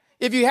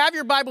If you have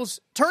your Bibles,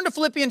 turn to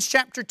Philippians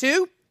chapter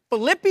 2.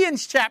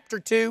 Philippians chapter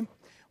 2.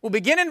 We'll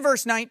begin in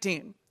verse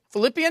 19.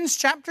 Philippians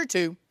chapter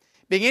 2,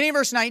 beginning in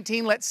verse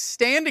 19. Let's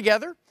stand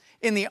together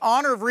in the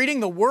honor of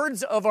reading the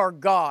words of our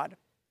God.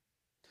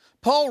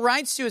 Paul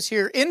writes to us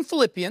here in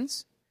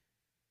Philippians,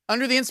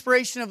 under the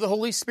inspiration of the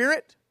Holy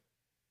Spirit,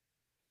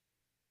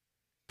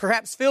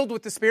 perhaps filled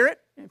with the Spirit,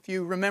 if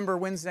you remember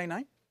Wednesday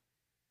night.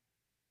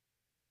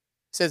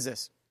 It says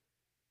this: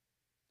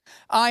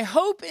 I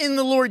hope in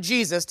the Lord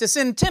Jesus to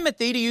send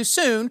Timothy to you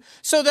soon,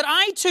 so that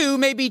I too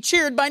may be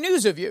cheered by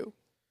news of you.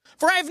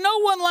 For I have no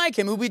one like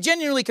him who will be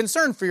genuinely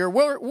concerned for your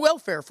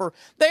welfare, for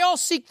they all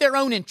seek their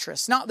own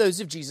interests, not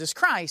those of Jesus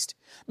Christ.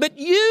 But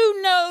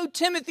you know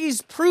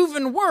Timothy's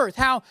proven worth,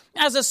 how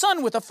as a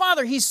son with a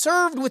father he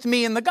served with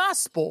me in the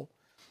gospel.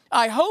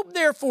 I hope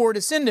therefore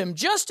to send him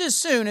just as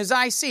soon as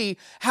I see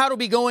how to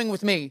be going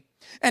with me.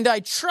 And I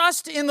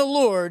trust in the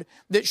Lord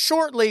that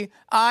shortly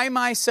I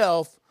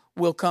myself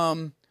will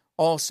come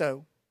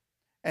also.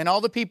 And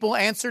all the people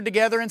answered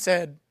together and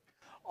said,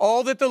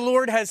 all that the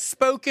Lord has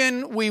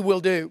spoken, we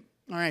will do.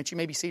 All right, you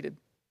may be seated.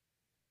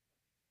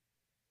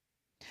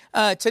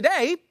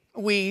 Today,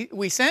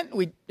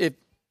 if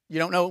you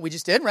don't know what we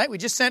just did, right? We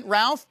just sent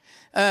Ralph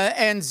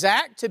and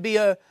Zach to be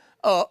a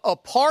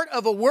part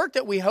of a work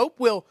that we hope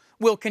will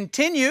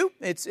continue.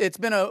 It's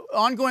been an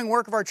ongoing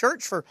work of our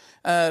church for,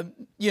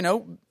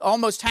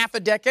 almost half a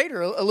decade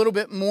or a little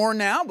bit more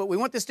now. But we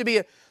want this to be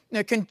a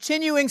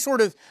continuing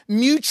sort of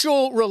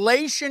mutual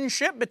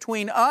relationship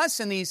between us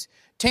and these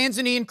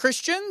Tanzanian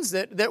Christians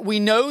that we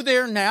know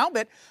there now.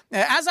 But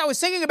as I was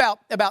thinking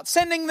about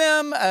sending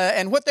them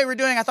and what they were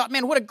doing, I thought,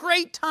 man, what a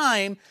great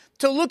time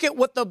to look at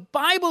what the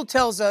Bible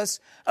tells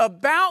us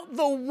about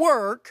the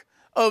work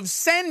of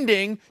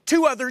sending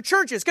to other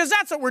churches, because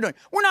that's what we're doing.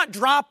 We're not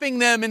dropping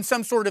them in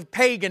some sort of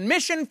pagan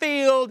mission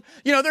field.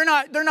 They're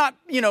not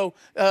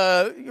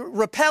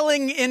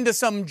rappelling into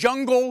some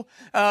jungle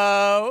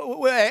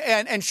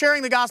and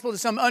sharing the gospel to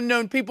some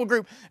unknown people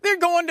group. They're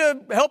going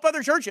to help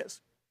other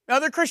churches,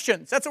 other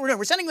Christians. That's what we're doing.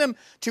 We're sending them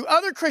to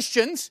other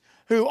Christians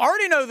who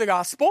already know the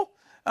gospel,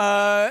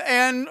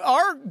 and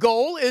our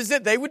goal is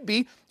that they would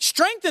be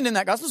strengthened in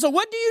that gospel. So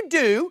what do you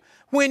do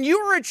when you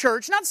are a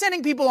church, not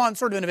sending people on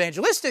sort of an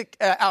evangelistic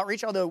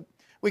outreach, although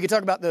we could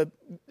talk about the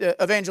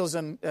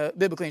evangelism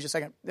biblically in just a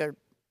second,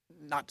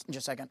 not in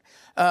just a second,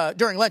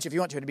 during lunch if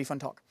you want to, it'd be fun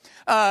talk.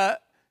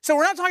 So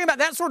we're not talking about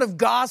that sort of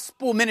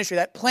gospel ministry,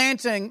 that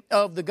planting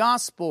of the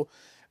gospel.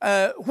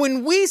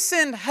 When we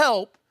send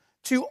help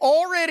to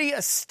already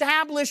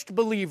established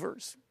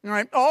believers,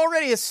 right,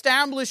 already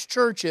established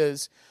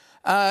churches,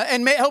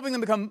 and helping them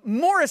become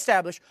more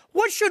established,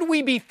 what should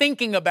we be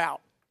thinking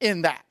about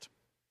in that?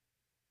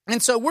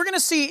 And so we're going to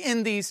see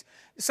in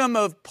some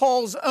of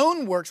Paul's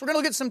own works, we're going to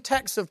look at some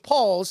texts of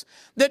Paul's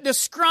that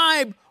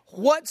describe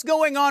what's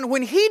going on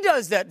when he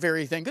does that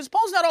very thing. Because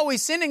Paul's not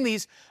always sending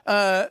these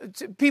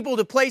people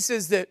to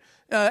places that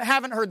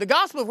haven't heard the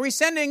gospel. He's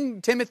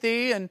sending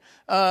Timothy and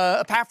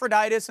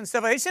Epaphroditus and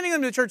stuff. He's sending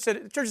them to churches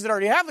that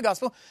already have the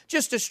gospel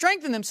just to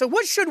strengthen them. So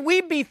what should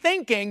we be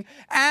thinking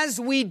as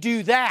we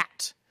do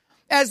that?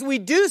 As we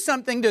do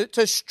something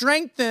to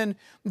strengthen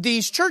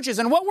these churches.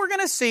 And what we're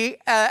going to see,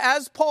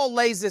 as Paul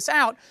lays this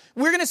out,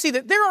 we're going to see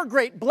that there are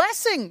great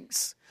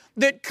blessings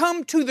that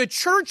come to the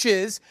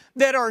churches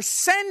that are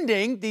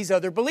sending these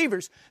other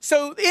believers.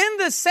 So in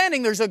the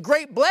sending, there's a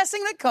great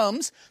blessing that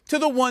comes to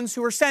the ones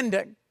who are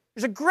sending.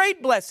 There's a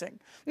great blessing.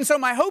 And so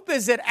my hope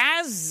is that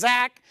as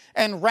Zach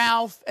and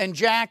Ralph and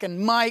Jack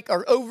and Mike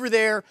are over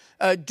there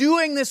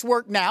doing this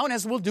work now, and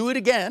as we'll do it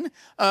again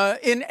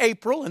in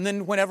April, and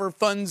then whenever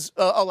funds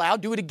allow,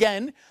 do it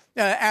again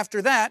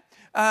after that,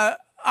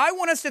 I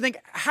want us to think,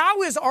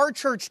 how is our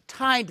church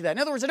tied to that? In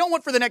other words, I don't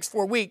want for the next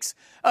 4 weeks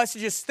us to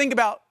just think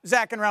about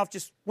Zach and Ralph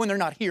just when they're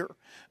not here.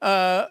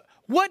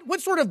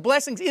 What sort of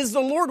blessings is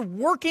the Lord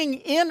working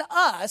in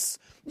us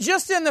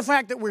just in the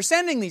fact that we're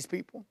sending these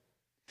people?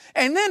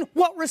 And then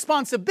what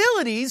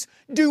responsibilities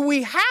do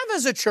we have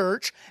as a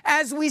church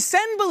as we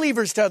send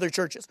believers to other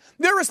churches?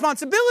 There are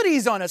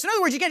responsibilities on us. In other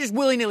words, you can't just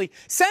willy-nilly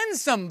send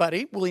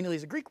somebody. Willy-nilly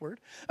is a Greek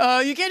word.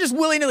 You can't just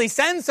willy-nilly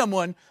send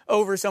someone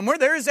over somewhere.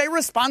 There is a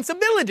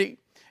responsibility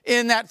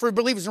in that for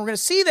believers. And we're going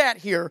to see that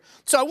here.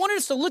 So I wanted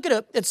us to look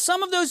at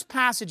some of those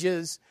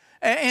passages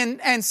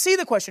and see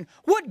the question,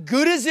 what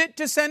good is it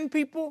to send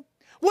people?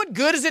 What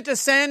good is it to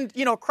send,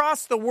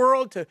 across the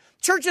world to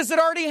churches that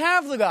already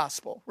have the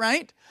gospel,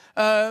 right?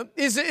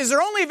 Is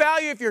there only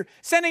value if you're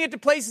sending it to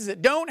places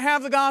that don't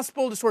have the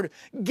gospel to sort of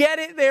get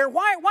it there?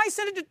 Why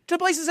send it to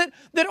places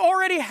that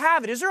already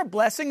have it? Is there a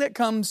blessing that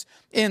comes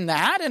in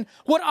that? And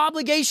what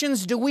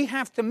obligations do we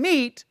have to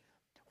meet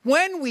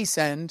when we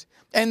send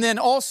and then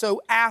also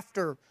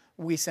after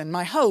we send?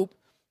 My hope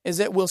is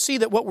that we'll see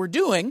that what we're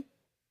doing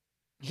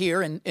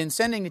here in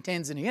sending to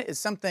Tanzania is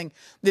something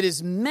that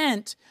is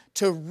meant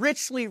to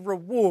richly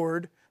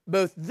reward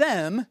both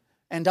them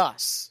and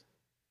us.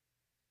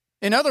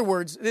 In other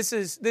words,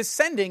 this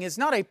sending is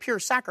not a pure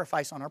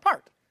sacrifice on our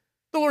part.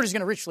 The Lord is going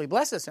to richly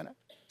bless us in it.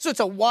 So it's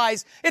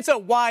a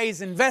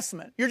wise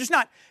investment. You're just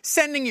not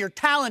sending your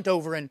talent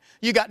over and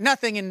you got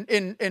nothing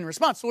in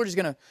response. The Lord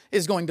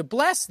is going to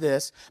bless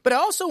this. But I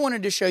also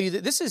wanted to show you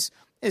that this is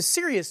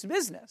serious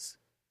business.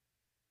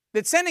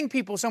 That sending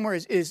people somewhere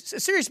is a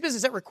serious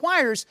business that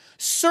requires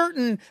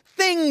certain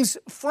things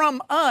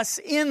from us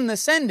in the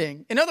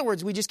sending. In other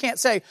words, we just can't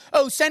say,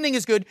 oh, sending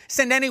is good,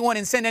 send anyone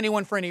and send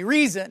anyone for any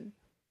reason.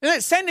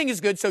 Sending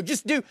is good, so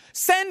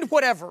send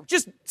whatever.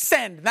 Just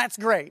send. That's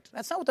great.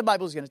 That's not what the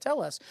Bible is going to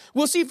tell us.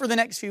 We'll see for the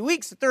next few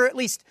weeks that there are at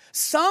least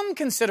some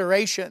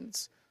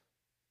considerations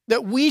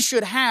that we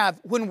should have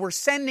when we're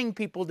sending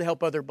people to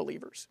help other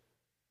believers.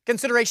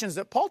 Considerations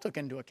that Paul took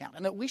into account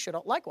and that we should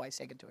likewise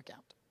take into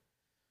account.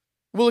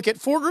 We'll look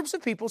at 4 groups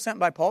of people sent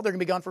by Paul. They're going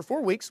to be gone for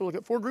 4 weeks. So we'll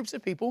look at 4 groups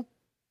of people.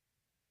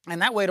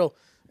 And that way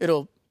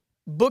it'll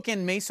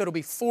bookend me, so it'll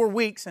be 4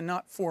 weeks and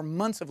not 4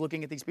 months of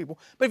looking at these people.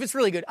 But if it's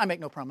really good, I make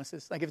no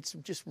promises. Like if it's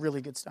just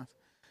really good stuff.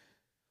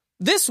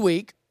 This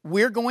week,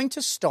 we're going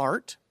to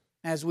start,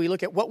 as we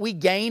look at what we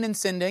gain in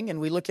sending and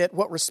we look at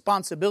what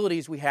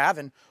responsibilities we have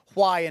and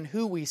why and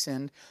who we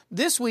send.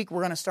 This week, we're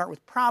going to start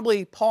with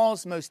probably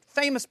Paul's most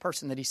famous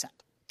person that he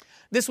sent.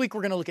 This week,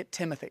 we're going to look at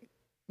Timothy.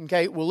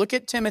 Okay, we'll look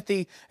at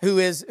Timothy, who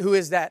is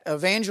that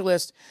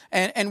evangelist,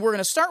 and we're going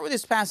to start with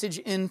this passage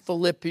in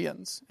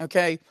Philippians,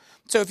 okay?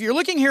 So if you're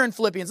looking here in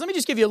Philippians, let me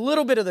just give you a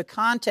little bit of the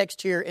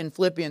context here in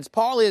Philippians.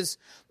 Paul is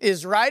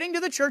writing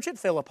to the church at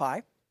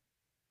Philippi.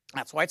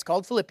 That's why it's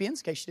called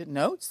Philippians, in case you didn't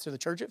know. It's to the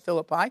church at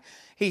Philippi.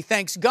 He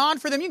thanks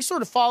God for them. You can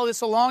sort of follow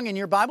this along in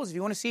your Bibles if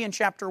you want to see in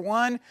chapter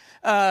 1.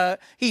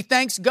 He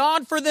thanks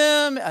God for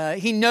them.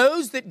 He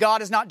knows that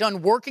God has not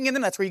done working in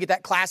them. That's where you get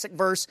that classic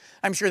verse.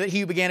 I'm sure that he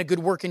who began a good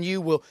work in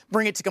you will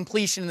bring it to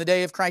completion in the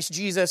day of Christ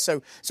Jesus.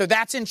 So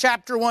that's in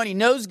chapter 1. He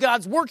knows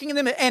God's working in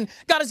them, and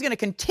God is going to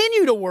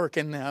continue to work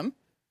in them.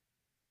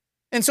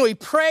 And so he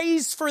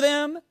prays for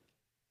them.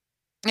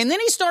 And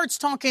then he starts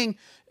talking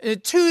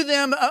to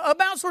them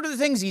about sort of the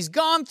things he's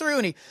gone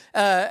through,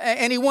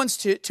 and he wants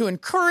to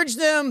encourage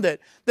them that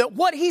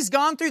what he's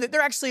gone through, that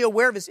they're actually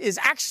aware of, is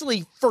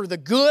actually for the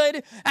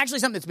good, actually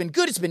something that's been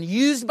good. It's been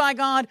used by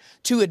God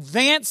to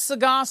advance the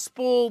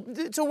gospel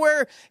to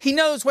where he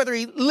knows whether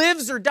he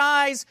lives or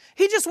dies,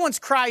 he just wants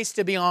Christ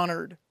to be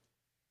honored.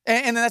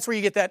 And then that's where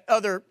you get that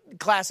other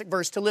classic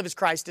verse, to live is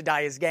Christ, to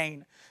die is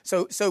gain.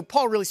 So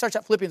Paul really starts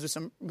out Philippians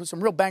with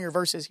some real banger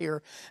verses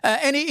here.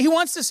 And he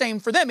wants the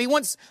same for them. He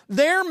wants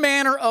their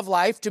manner of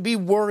life to be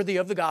worthy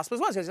of the gospel as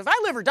well. He says, if I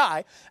live or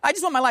die, I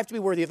just want my life to be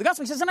worthy of the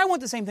gospel. He says, and I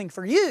want the same thing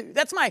for you.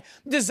 That's my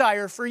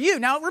desire for you.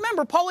 Now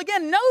remember, Paul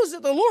again knows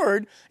that the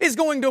Lord is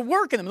going to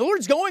work in them. The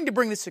Lord's going to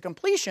bring this to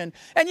completion.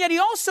 And yet he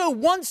also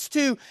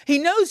he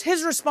knows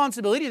his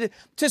responsibility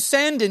to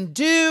send and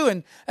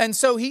do. And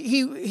so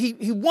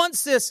he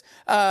wants this,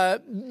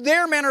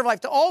 their manner of life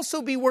to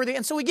also be worthy.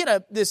 And so we get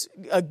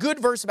a good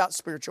verse about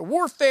spiritual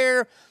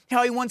warfare,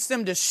 how he wants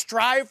them to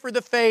strive for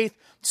the faith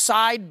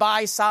side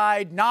by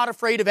side, not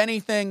afraid of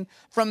anything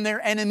from their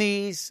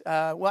enemies.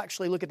 We'll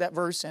actually look at that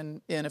verse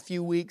in a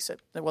few weeks, at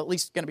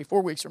least going to be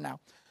 4 weeks from now.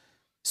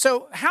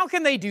 So how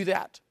can they do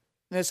that?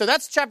 So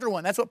that's chapter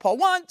 1. That's what Paul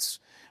wants.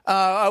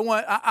 I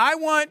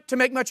want to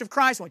make much of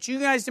Christ. I want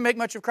you guys to make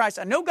much of Christ.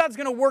 I know God's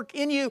going to work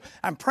in you.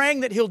 I'm praying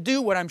that he'll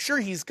do what I'm sure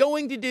he's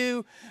going to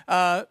do.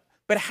 But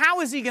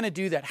how is he going to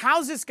do that?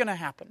 How's this going to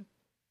happen?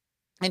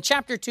 And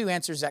chapter 2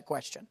 answers that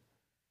question.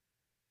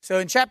 So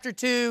in chapter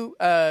 2,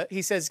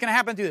 he says it's going to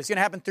happen through this. It's going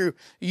to happen through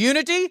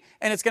unity,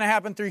 and it's going to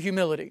happen through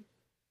humility.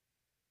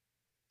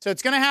 So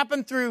it's going to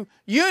happen through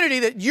unity,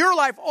 that your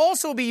life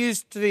also will be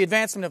used to the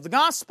advancement of the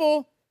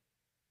gospel.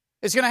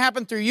 It's going to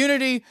happen through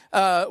unity,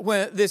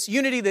 this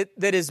unity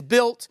that is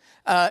built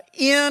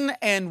in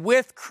and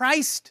with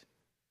Christ.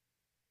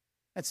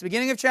 That's the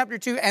beginning of chapter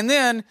 2. And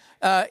then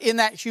in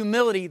that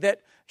humility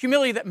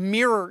that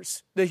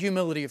mirrors the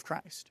humility of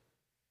Christ.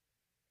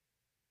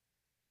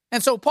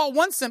 And so Paul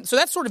wants them, so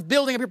that's sort of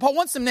building up here. Paul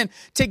wants them then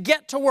to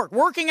get to work,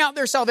 working out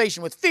their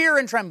salvation with fear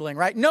and trembling,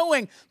 right?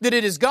 Knowing that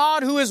it is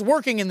God who is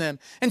working in them.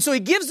 And so he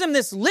gives them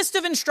this list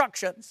of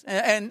instructions.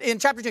 And in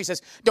chapter 2 he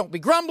says, don't be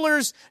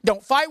grumblers,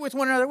 don't fight with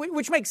one another,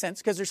 which makes sense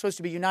because they're supposed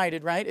to be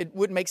united, right? It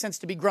wouldn't make sense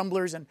to be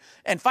grumblers and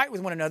fight with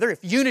one another if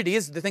unity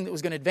is the thing that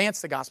was going to advance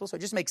the gospel. So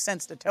it just makes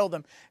sense to tell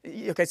them,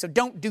 okay, so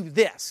don't do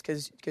this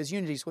because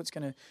unity is what's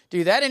going to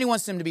do that. And he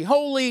wants them to be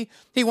holy.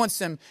 He wants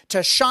them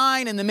to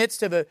shine in the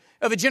midst of a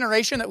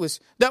generation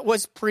that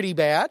was pretty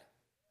bad.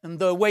 And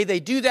the way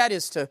they do that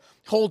is to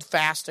hold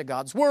fast to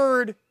God's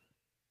word.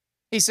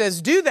 He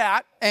says, do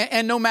that,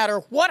 and no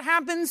matter what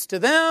happens to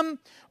them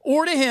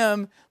or to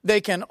him,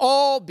 they can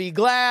all be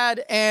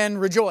glad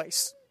and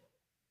rejoice.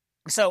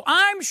 So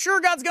I'm sure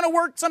God's going to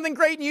work something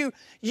great in you.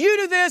 You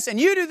do this and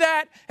you do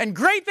that, and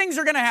great things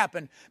are going to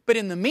happen. But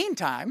in the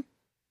meantime,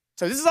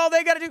 so this is all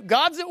they got to do.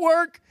 God's at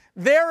work.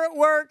 They're at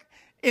work.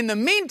 In the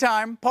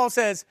meantime, Paul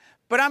says,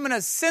 but I'm going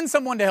to send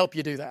someone to help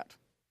you do that.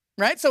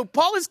 Right? So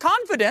Paul is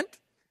confident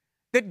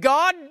that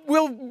God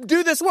will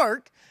do this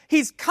work.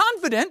 He's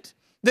confident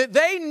that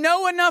they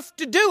know enough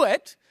to do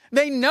it.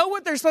 They know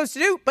what they're supposed to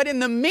do. But in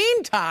the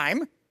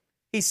meantime,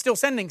 he's still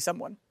sending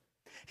someone.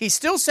 he's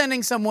still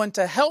sending someone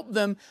to help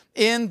them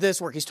in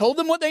this work. He's told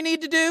them what they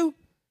need to do,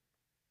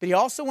 but he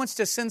also wants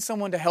to send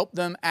someone to help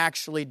them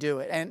actually do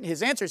it. And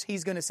his answer is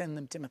he's going to send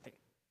them Timothy.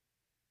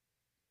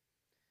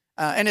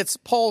 And it's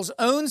Paul's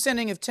own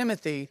sending of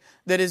Timothy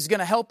that is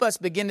going to help us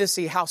begin to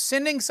see how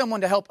sending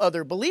someone to help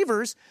other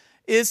believers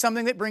is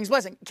something that brings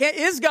blessing.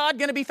 Is God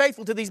going to be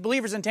faithful to these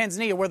believers in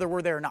Tanzania, whether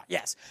we're there or not?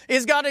 Yes.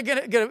 Is God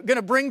going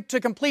to bring to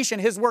completion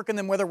his work in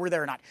them, whether we're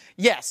there or not?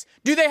 Yes.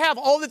 Do they have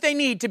all that they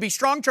need to be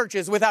strong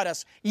churches without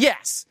us?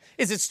 Yes.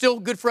 Is it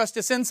still good for us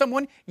to send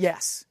someone?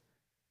 Yes.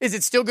 Is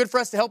it still good for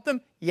us to help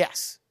them?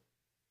 Yes.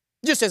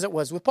 Just as it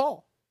was with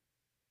Paul.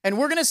 And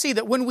we're going to see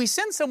that when we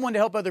send someone to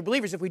help other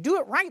believers, if we do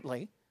it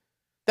rightly,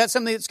 that's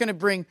something that's going to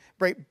bring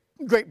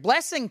great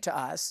blessing to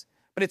us,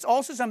 but it's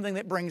also something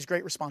that brings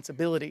great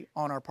responsibility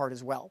on our part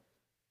as well.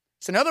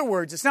 So in other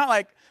words, it's not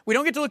like we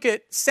don't get to look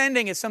at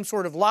sending as some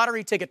sort of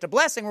lottery ticket to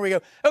blessing where we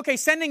go, okay,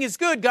 sending is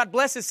good, God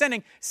blesses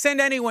sending,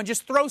 send anyone,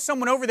 just throw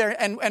someone over there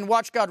and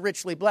watch God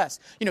richly bless.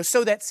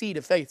 Sow that seed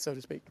of faith, so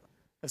to speak,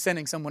 of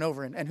sending someone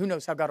over, and who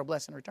knows how God will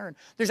bless in return.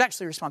 There's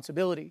actually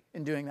responsibility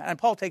in doing that, and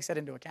Paul takes that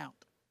into account.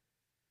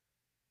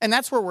 And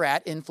that's where we're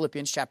at in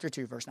Philippians chapter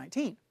 2, verse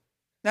 19.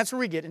 That's where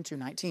we get in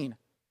 2:19.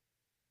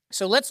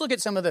 So let's look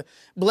at some of the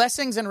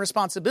blessings and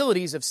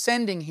responsibilities of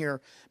sending here,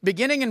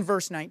 beginning in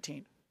verse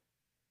 19.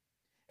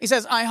 He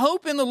says, I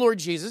hope in the Lord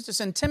Jesus to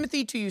send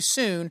Timothy to you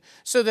soon,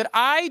 so that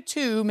I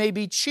too may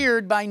be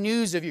cheered by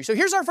news of you. So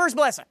here's our first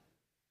blessing.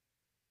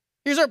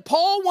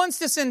 Paul wants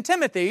to send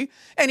Timothy,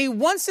 and he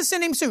wants to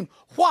send him soon.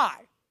 Why?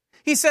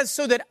 He says,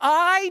 so that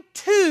I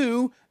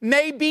too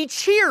may be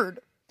cheered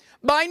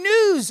by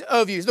news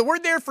of you. The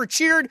word there for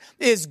cheered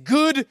is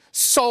good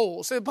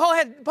soul. So Paul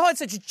had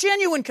such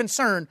genuine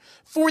concern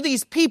for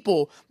these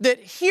people that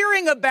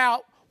hearing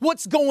about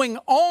what's going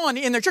on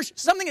in their church,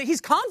 something that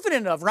he's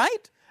confident of,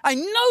 right? I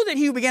know that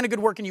he who began a good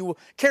work and you will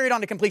carry it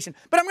on to completion.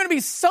 But I'm going to be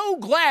so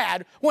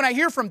glad when I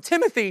hear from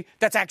Timothy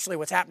that's actually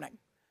what's happening.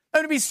 I'm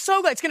going to be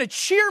so glad. It's going to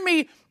cheer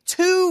me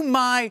to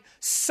my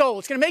soul.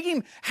 It's going to make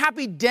him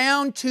happy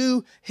down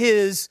to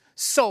his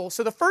soul.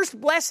 So the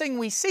first blessing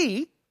we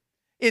see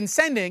in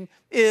sending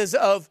is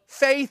of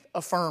faith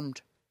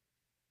affirmed.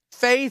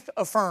 Faith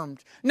affirmed.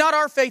 Not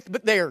our faith,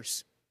 but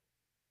theirs.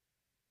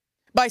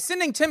 By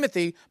sending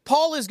Timothy,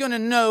 Paul is going to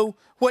know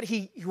what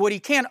he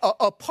can,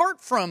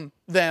 apart from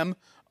them,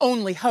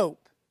 only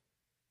hope.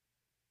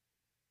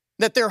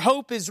 That their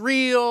hope is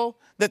real,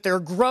 that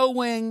they're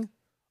growing.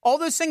 All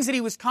those things that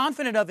he was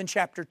confident of in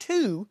chapter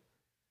 2,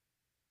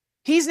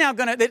 he's now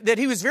going to, that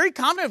he was very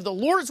confident of the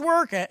Lord's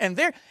work, and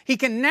there, he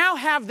can now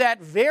have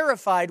that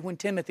verified when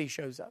Timothy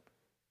shows up.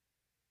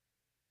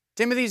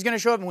 Timothy's going to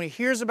show up, and when he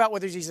hears about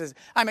what he says,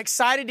 I'm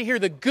excited to hear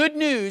the good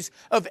news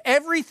of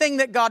everything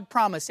that God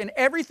promised and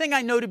everything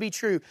I know to be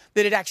true,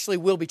 that it actually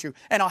will be true.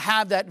 And I'll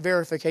have that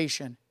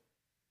verification.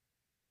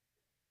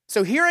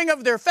 So hearing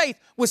of their faith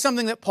was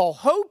something that Paul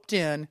hoped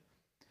in.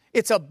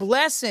 It's a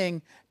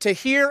blessing to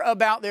hear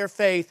about their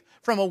faith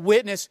from a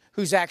witness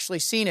who's actually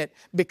seen it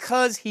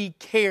because he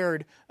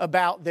cared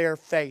about their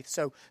faith.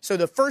 So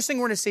the first thing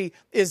we're going to see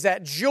is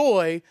that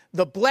joy,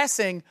 the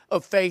blessing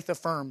of faith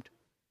affirmed.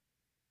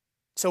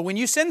 So when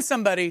you send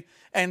somebody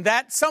and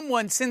that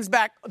someone sends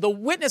back the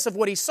witness of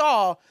what he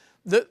saw,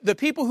 the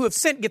people who have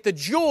sent get the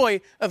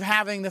joy of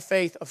having the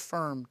faith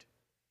affirmed.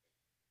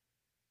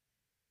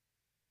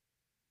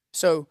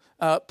 So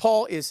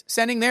Paul is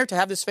sending there to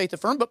have this faith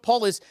affirmed, but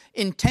Paul is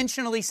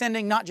intentionally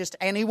sending not just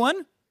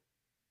anyone.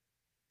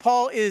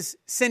 Paul is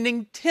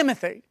sending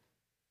Timothy.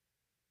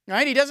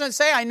 Right? He doesn't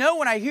say, I know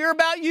when I hear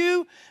about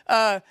you,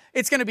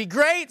 it's going to be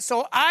great.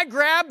 So I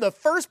grabbed the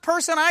first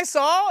person I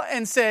saw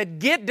and said,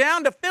 get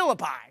down to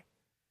Philippi.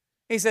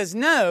 He says,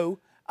 no,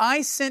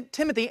 I sent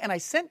Timothy, and I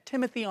sent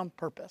Timothy on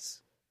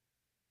purpose.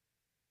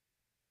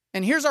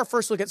 And here's our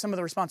first look at some of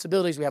the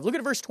responsibilities we have. Look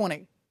at verse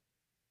 20.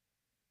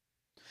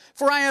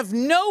 For I have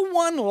no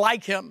one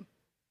like him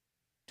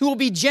who will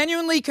be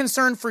genuinely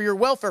concerned for your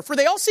welfare, for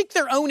they all seek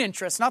their own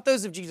interests, not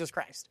those of Jesus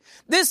Christ.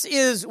 This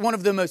is one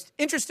of the most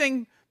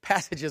interesting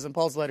passages in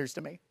Paul's letters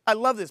to me. I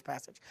love this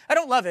passage. I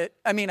don't love it.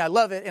 I mean, I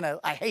love it, and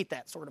I hate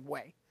that sort of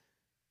way.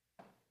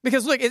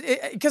 Because look,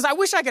 because I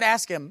wish I could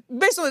ask him,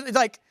 basically,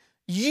 like,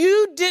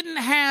 you didn't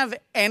have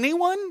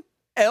anyone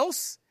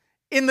else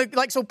in the,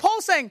 like, so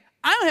Paul's saying,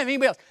 I don't have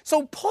anybody else.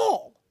 So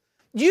Paul,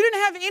 you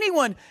didn't have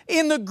anyone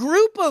in the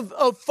group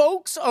of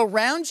folks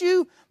around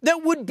you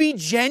that would be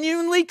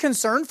genuinely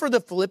concerned for the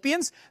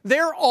Philippians.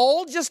 They're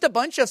all just a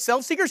bunch of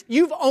self-seekers.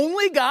 You've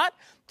only got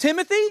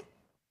Timothy.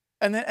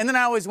 And then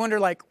I always wonder,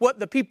 like, what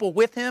the people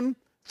with him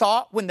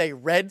thought when they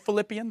read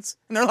Philippians.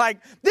 And they're like,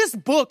 this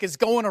book is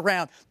going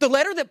around. The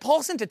letter that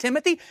Paul sent to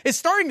Timothy is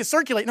starting to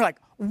circulate. And they're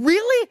like,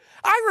 really?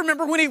 I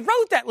remember when he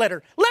wrote that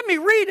letter. Let me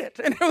read it.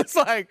 And it was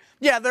like,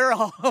 yeah, there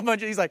are a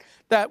bunch of, he's like,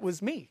 that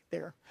was me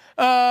there.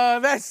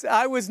 I'm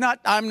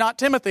not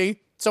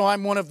Timothy, so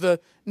I'm one of the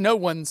no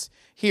ones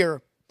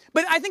here.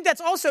 But I think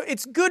that's also,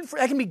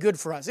 that can be good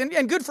for us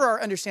and good for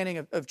our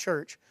understanding of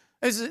church.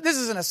 This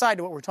is an aside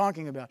to what we're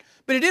talking about.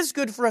 But it is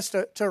good for us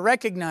to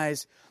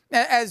recognize,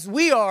 as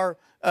we are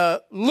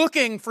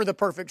looking for the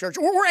perfect church,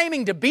 or we're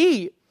aiming to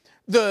be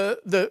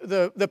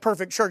the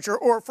perfect church,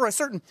 or for a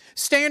certain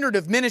standard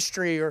of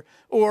ministry,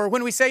 or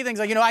when we say things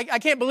like, I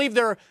can't believe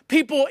there are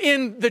people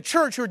in the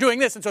church who are doing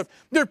this, and so if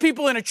there are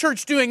people in a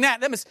church doing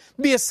that must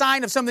be a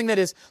sign of something that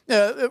is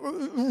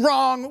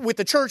wrong with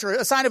the church, or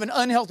a sign of an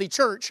unhealthy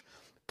church.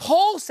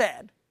 Paul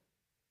said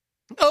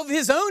of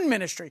his own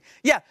ministry,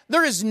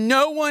 there is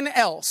no one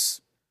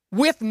else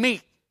with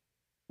me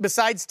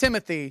besides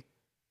Timothy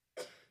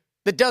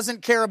that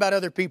doesn't care about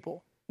other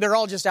people. They're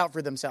all just out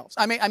for themselves.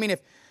 I mean,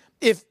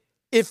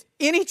 if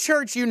any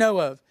church you know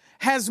of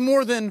has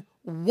more than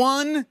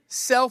one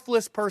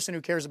selfless person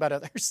who cares about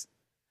others,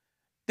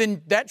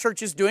 then that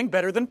church is doing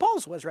better than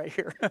Paul's was right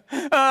here.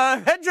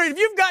 That church, if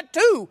you've got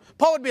two,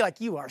 Paul would be like,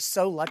 you are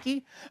so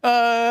lucky.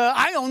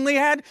 I only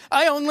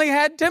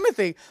had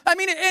Timothy. I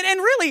mean, and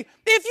really,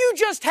 if you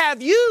just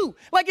have you,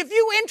 like if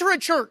you enter a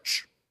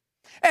church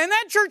and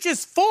that church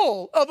is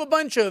full of a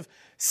bunch of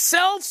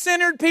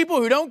self-centered people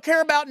who don't care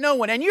about no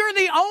one, and you're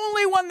the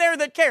only one there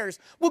that cares,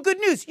 well, good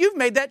news, you've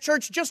made that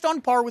church just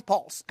on par with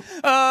Paul's.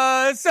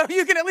 So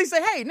you can at least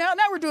say, hey, now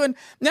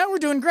we're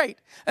doing great.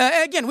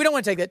 Again, we don't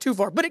want to take that too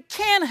far, but it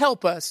can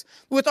help us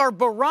with our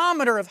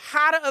barometer of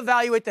how to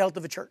evaluate the health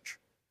of a church.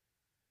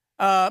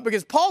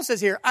 Because Paul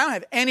says here, I don't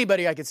have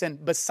anybody I could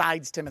send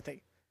besides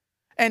Timothy.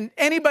 And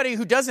anybody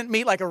who doesn't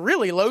meet like a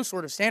really low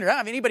sort of standard, I don't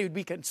have anybody who'd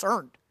be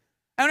concerned.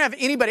 I don't have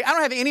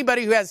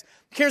anybody who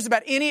cares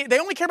about they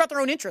only care about their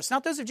own interests,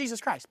 not those of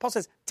Jesus Christ. Paul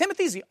says,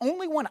 Timothy's the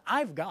only one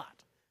I've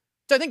got.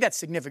 So I think that's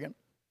significant.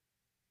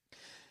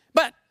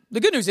 But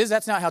the good news is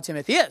that's not how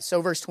Timothy is.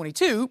 So verse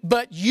 22,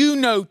 but you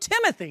know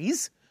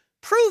Timothy's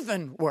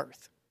proven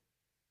worth.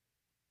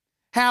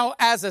 How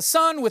as a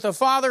son with a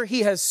father,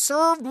 he has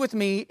served with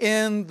me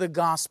in the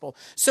gospel.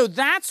 So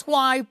that's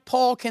why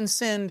Paul can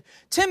send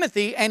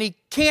Timothy and he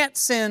can't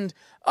send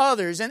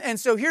others. And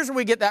so here's where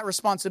we get that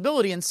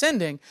responsibility in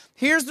sending.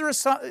 Here's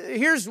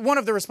one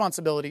of the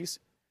responsibilities.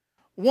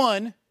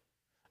 One,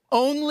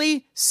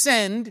 only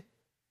send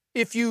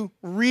if you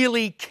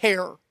really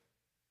care.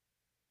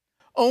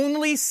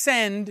 Only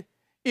send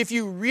if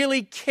you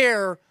really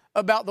care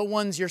about the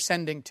ones you're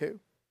sending to.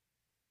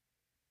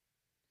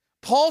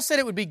 Paul said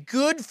it would be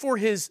good for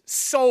his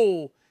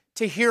soul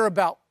to hear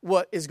about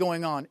what is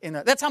going on in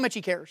that. That's how much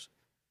he cares.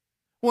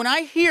 When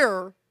I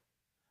hear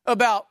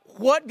about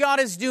what God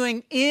is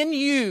doing in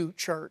you,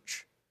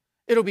 church,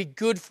 it'll be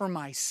good for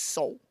my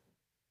soul.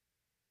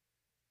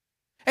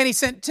 And he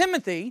sent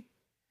Timothy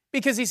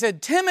because he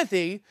said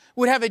Timothy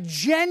would have a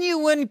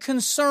genuine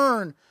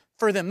concern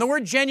for them. The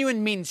word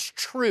genuine means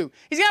true.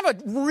 He's going to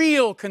have a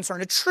real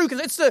concern, a true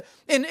concern. It's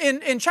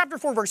in chapter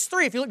 4, verse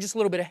 3, if you look just a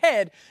little bit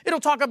ahead,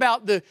 it'll talk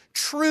about the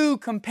true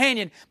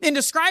companion. In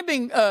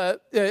describing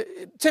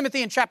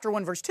Timothy in chapter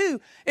 1, verse 2,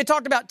 it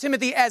talked about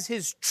Timothy as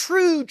his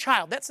true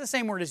child. That's the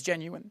same word as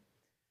genuine.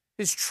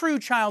 His true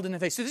child in the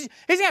faith. So he's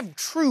going to have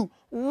true,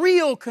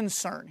 real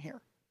concern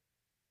here.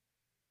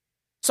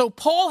 So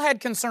Paul had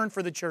concern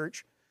for the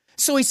church,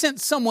 so he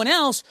sent someone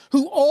else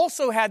who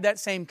also had that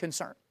same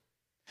concern.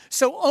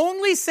 So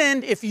only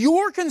send if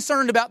you're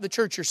concerned about the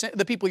church,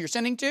 the people you're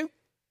sending to,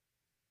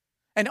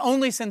 and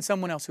only send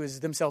someone else who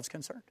is themselves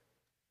concerned.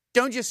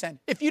 Don't just send.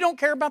 If you don't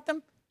care about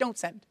them, don't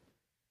send.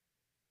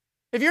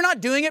 If you're not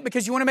doing it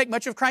because you want to make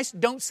much of Christ,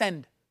 don't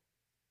send.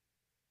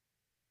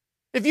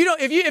 If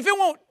it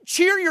won't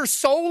cheer your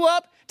soul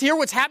up to hear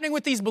what's happening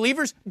with these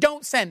believers,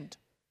 don't send.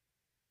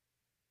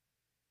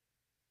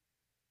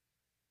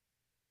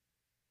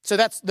 So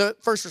that's the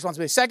first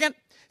responsibility. Second,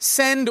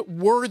 send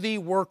worthy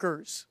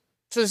workers.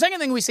 So the second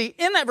thing we see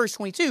in that verse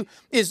 22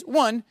 is,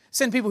 one,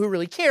 send people who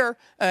really care,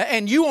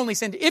 and you only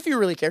send if you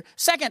really care.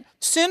 Second,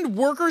 send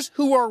workers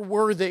who are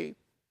worthy.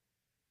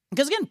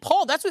 Because again,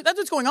 Paul, that's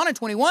what's going on in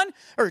 21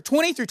 or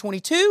 20 through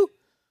 22.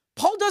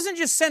 Paul doesn't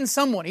just send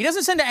someone. He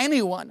doesn't send to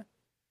anyone.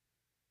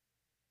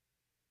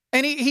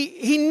 And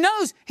he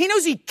knows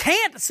he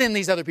can't send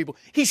these other people.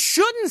 He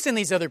shouldn't send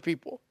these other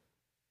people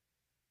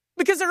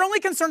because they're only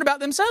concerned about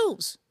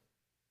themselves.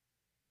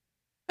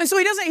 And so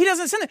he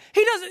doesn't send them.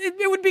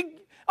 It would be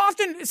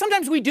often,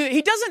 sometimes we do.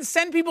 He doesn't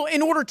send people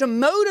in order to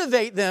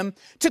motivate them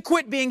to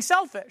quit being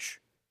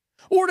selfish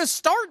or to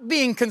start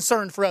being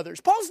concerned for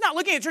others. Paul's not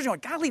looking at church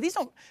and going, golly, these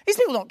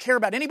people don't care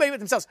about anybody but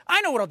themselves.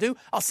 I know what I'll do.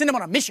 I'll send them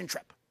on a mission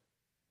trip.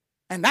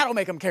 And that'll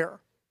make them care.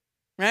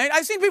 Right?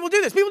 I've seen people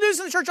do this. People do this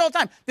in the church all the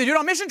time. They do it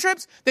on mission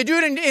trips. They do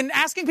it in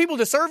asking people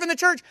to serve in the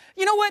church.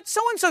 You know what?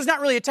 So-and-so's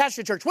not really attached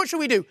to church. What should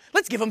we do?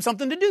 Let's give them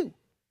something to do.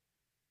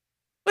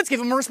 Let's give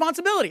them a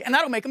responsibility, and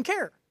that'll make them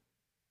care.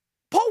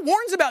 Paul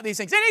warns about these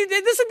things. And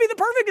this would be the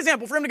perfect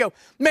example for him to go,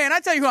 man, I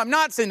tell you who I'm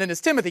not sending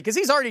is Timothy, because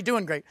he's already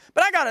doing great.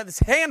 But I got this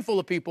handful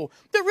of people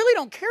that really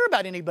don't care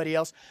about anybody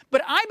else.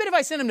 But I bet if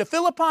I send them to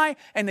Philippi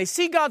and they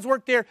see God's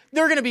work there,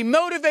 they're going to be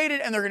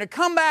motivated and they're going to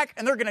come back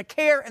and they're going to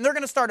care and they're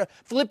going to start a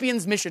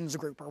Philippians missions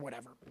group or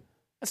whatever.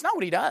 That's not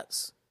what he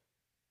does.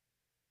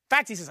 In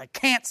fact, he says, I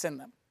can't send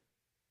them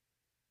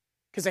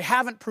because they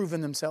haven't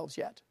proven themselves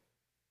yet.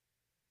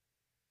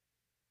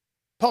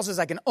 Paul says,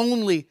 I can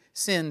only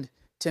send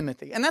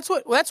Timothy. And that's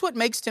what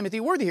makes Timothy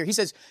worthy here. He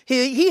says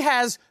he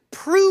has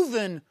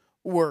proven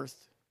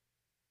worth.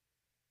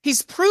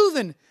 He's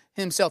proven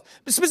himself.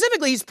 But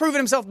specifically, he's proven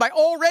himself by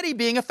already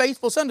being a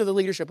faithful son to the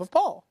leadership of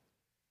Paul.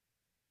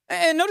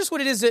 And notice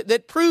what it is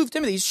that proved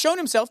Timothy. He's shown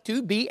himself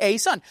to be a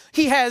son.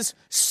 He has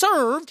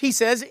served, he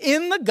says,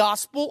 in the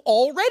gospel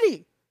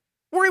already,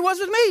 where he was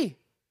with me.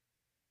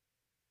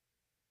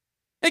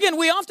 Again,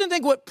 we often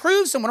think what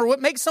proves someone or what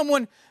makes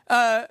someone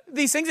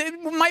these things, it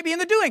might be in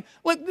the doing.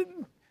 Look,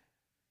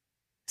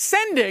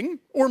 sending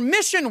or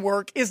mission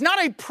work is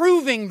not a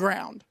proving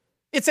ground.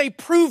 It's a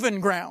proven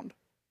ground.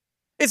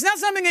 It's not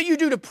something that you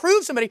do to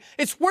prove somebody.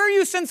 It's where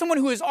you send someone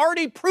who has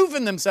already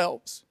proven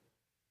themselves.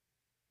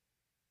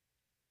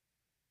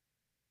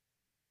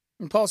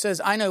 And Paul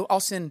says, I know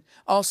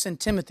I'll send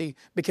Timothy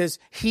because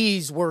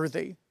he's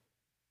worthy.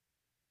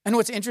 And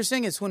what's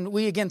interesting is when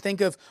we again think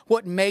of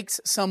what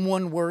makes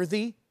someone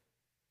worthy,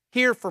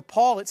 here for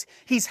Paul,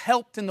 he's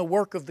helped in the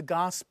work of the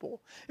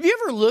gospel. Have you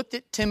ever looked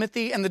at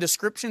Timothy and the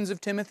descriptions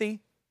of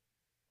Timothy?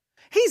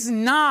 He's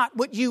not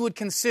what you would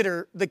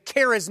consider the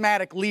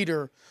charismatic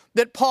leader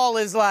that Paul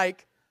is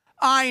like,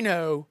 I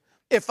know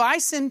if I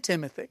send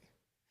Timothy,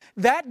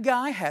 that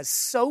guy has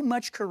so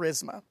much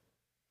charisma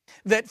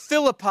that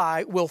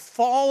Philippi will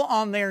fall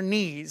on their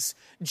knees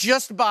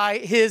just by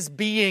his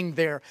being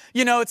there.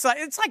 You know, it's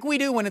like we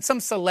do when it's some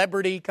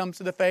celebrity comes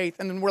to the faith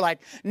and then we're like,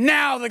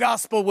 now the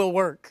gospel will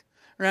work,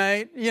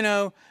 right? You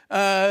know,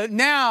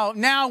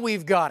 now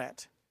we've got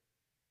it.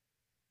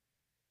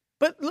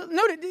 But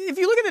note, if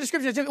you look at the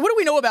description of Timothy, what do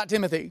we know about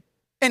Timothy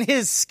and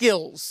his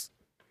skills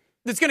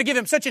that's going to give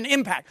him such an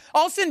impact?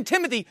 I'll send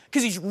Timothy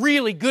because he's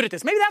really good at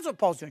this. Maybe that's what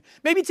Paul's doing.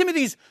 Maybe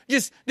Timothy's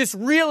just this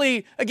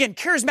really, again,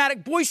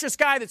 charismatic, boisterous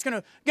guy that's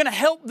going to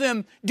help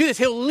them do this.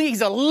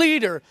 He's a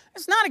leader.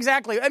 It's not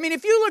exactly. I mean,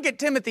 if you look at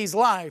Timothy's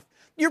life,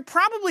 you're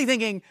probably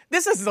thinking,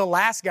 this is the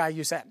last guy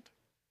you sent.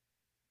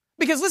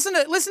 Because listen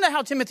to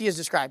how Timothy is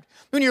described.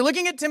 When you're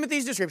looking at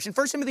Timothy's description,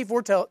 1 Timothy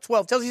 4:12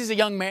 tells us he's a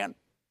young man.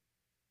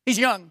 He's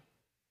young.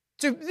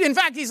 So, in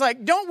fact, he's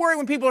like, don't worry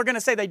when people are going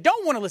to say they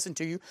don't want to listen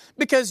to you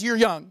because you're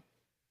young.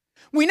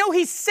 We know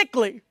he's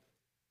sickly.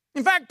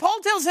 In fact, Paul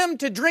tells him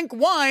to drink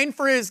wine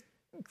for his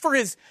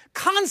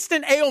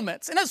constant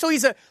ailments. And so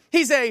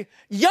he's a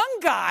young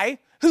guy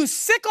who's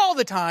sick all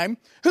the time,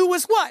 who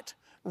was what?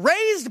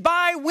 Raised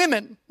by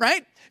women,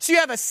 right? So you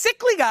have a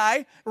sickly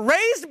guy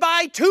raised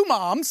by two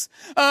moms,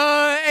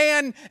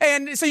 and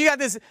so you got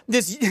this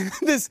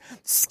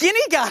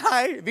skinny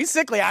guy. If he's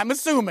sickly, I'm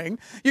assuming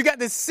you got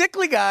this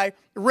sickly guy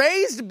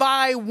raised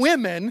by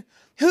women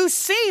who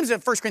seems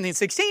at 1 Corinthians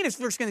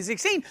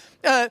 16,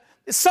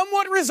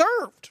 somewhat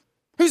reserved.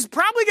 Who's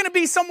probably going to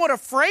be somewhat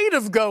afraid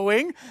of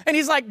going, and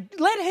he's like,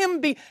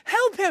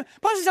 help him.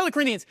 Paul says, tell the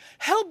Corinthians,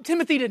 help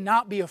Timothy to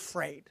not be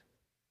afraid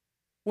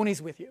when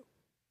he's with you.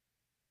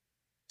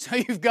 So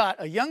you've got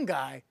a young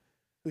guy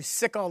who's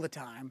sick all the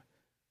time,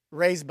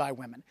 raised by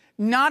women.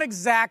 Not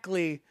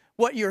exactly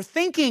what you're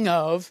thinking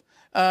of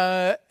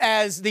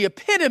as the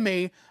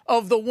epitome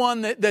of the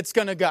one that's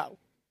going to go.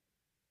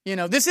 You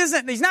know,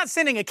 he's not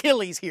sending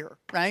Achilles here,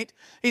 right?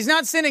 He's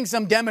not sending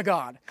some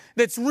demigod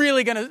that's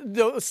really going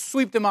to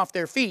sweep them off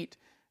their feet.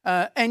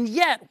 And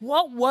yet,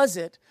 what was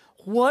it?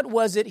 What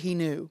was it he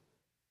knew?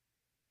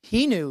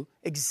 He knew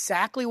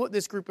exactly what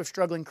this group of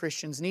struggling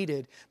Christians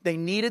needed. They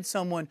needed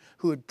someone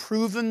who had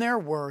proven their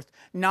worth,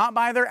 not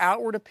by their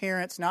outward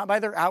appearance, not by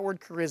their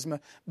outward charisma,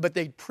 but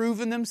they'd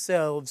proven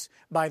themselves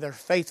by their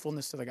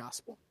faithfulness to the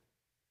gospel.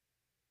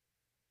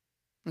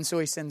 And so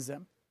he sends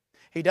them.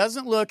 He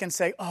doesn't look and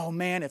say, oh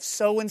man,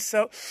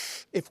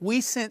 if we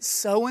sent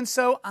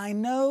so-and-so, I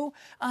know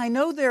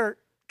they're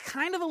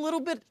kind of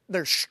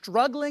they're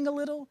struggling a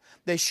little.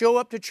 They show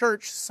up to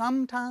church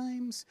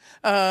sometimes.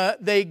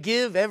 They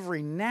give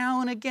every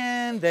now and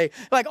again. They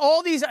like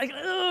all these,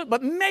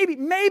 but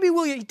maybe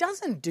will you? He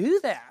doesn't do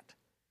that.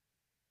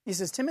 He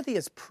says, Timothy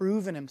has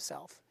proven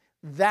himself.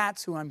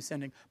 That's who I'm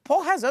sending.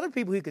 Paul has other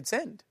people he could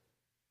send.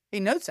 He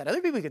notes that.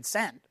 Other people he could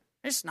send.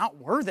 They're just not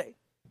worthy.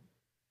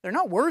 They're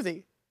not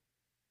worthy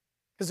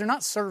because they're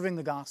not serving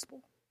the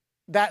gospel.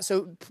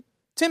 So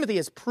Timothy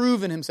has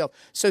proven himself.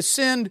 So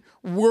send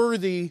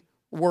worthy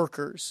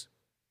workers.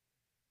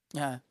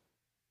 And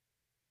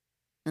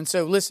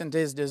so listen to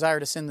his desire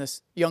to send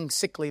this young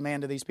sickly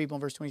man to these people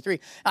in verse 23.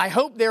 I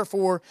hope,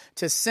 therefore,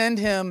 to send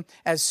him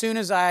as soon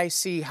as I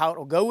see how it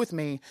will go with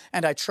me,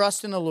 and I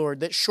trust in the Lord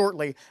that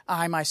shortly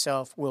I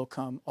myself will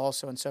come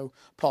also. And so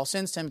Paul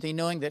sends Timothy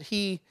knowing that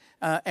he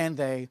and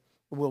they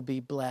will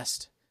be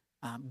blessed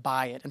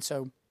by it. And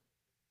so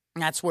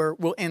that's where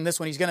we'll end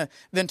this one. He's going to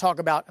then talk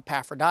about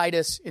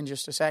Epaphroditus in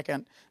just a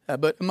second.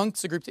 But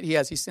amongst the group that he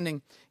has, he's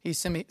sending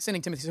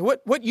Timothy. So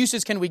what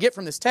uses can we get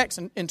from this text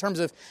in terms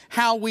of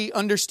how we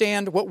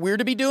understand what we're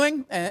to be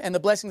doing and the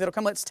blessings that will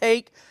come? Let's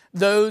take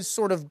those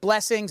sort of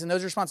blessings and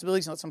those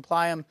responsibilities and let's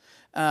apply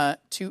them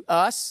to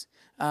us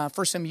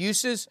for some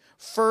uses.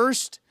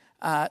 First,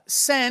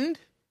 send.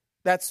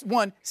 That's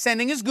one.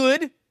 Sending is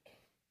good.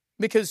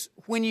 Because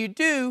when you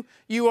do,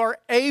 you are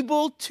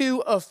able to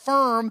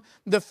affirm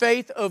the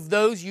faith of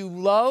those you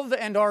love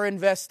and are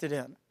invested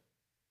in.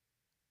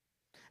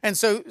 And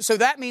so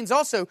that means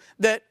also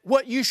that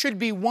what you should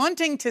be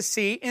wanting to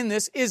see in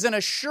this is an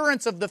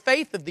assurance of the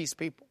faith of these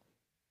people.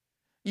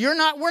 We're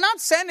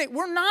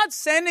not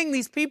sending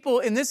these people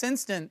in this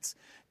instance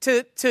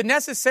to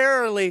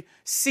necessarily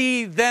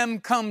see them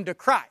come to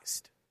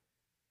Christ.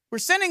 We're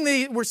sending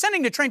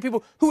to train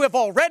people who have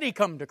already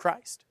come to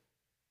Christ.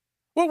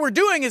 What we're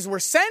doing is we're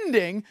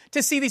sending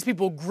to see these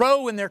people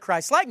grow in their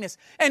Christ-likeness.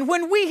 And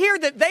when we hear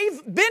that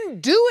they've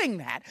been doing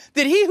that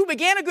he who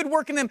began a good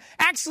work in them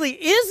actually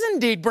is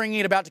indeed bringing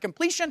it about to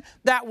completion,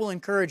 that will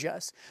encourage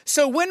us.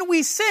 So when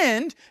we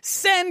send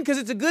because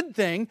it's a good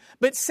thing,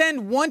 but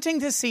send wanting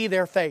to see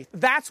their faith.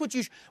 That's what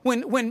you,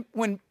 when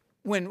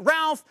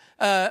Ralph,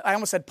 I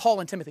almost said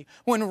Paul and Timothy,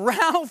 when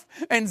Ralph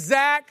and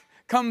Zach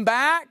come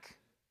back,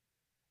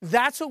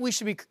 that's what we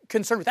should be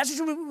concerned with. That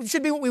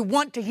should be what we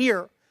want to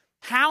hear.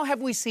 How have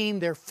we seen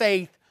their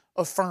faith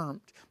affirmed?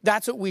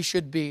 That's what we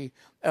should be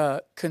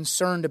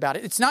concerned about.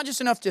 It's not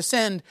just enough to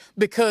send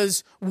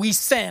because we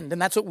send,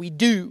 and that's what we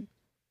do.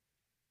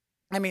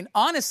 I mean,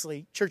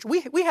 honestly, church,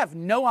 we have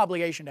no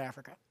obligation to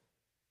Africa.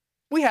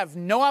 We have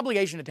no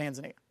obligation to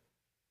Tanzania.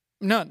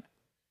 None.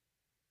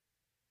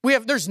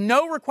 There's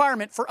no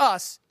requirement for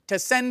us to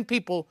send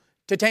people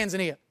to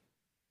Tanzania.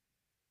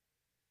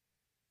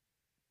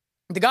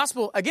 The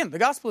gospel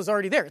is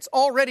already there. It's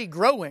already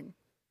growing.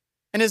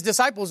 And his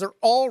disciples are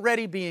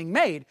already being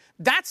made.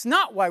 That's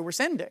not why we're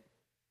sending.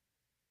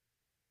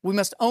 We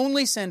must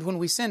only send when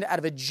we send out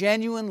of a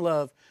genuine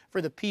love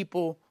for the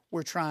people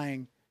we're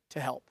trying to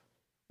help.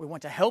 We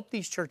want to help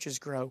these churches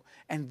grow,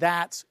 and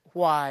that's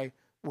why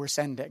we're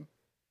sending.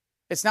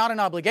 It's not an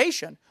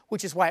obligation,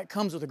 which is why it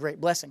comes with a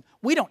great blessing.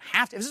 We don't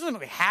have to. If this is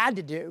something we had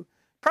to do, it'd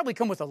probably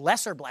come with a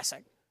lesser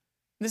blessing.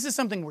 This is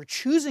something we're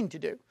choosing to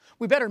do.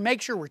 We better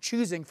make sure we're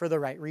choosing for the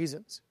right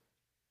reasons.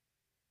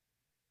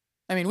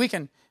 I mean, we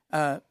can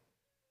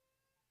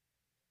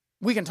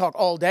talk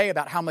all day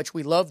about how much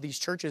we love these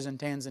churches in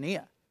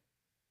Tanzania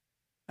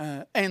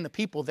and the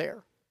people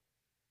there.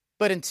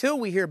 But until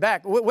we hear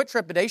back, what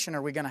trepidation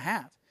are we going to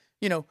have?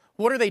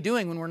 What are they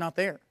doing when we're not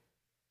there?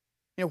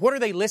 What are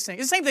they listening?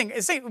 It's the same thing.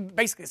 It's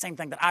basically the same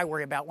thing that I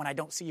worry about when I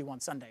don't see you on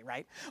Sunday,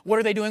 right? What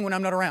are they doing when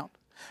I'm not around?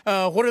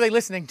 What are they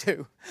listening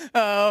to?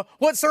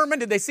 What sermon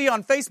did they see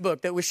on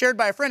Facebook that was shared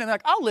by a friend? And they're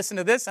like, I'll listen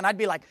to this. And I'd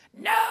be like,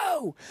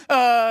 no,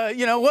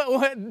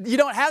 you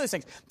don't have these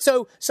things.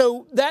 So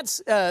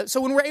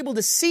when we're able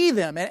to see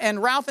them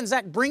and Ralph and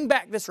Zach bring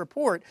back this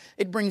report,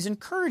 it brings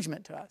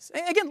encouragement to us.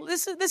 Again,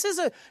 this is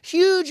a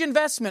huge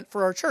investment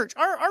for our church.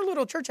 Our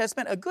little church has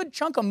spent a good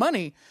chunk of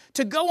money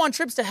to go on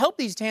trips to help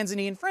these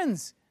Tanzanian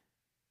friends.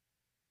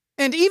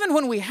 And even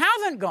when we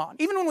haven't gone,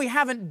 even when we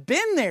haven't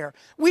been there,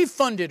 we've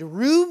funded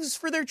roofs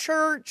for their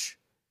church.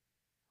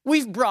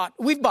 We've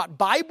bought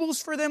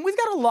Bibles for them. We've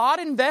got a lot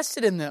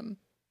invested in them.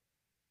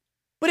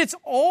 But it's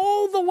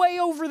all the way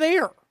over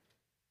there.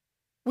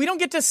 We don't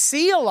get to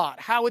see a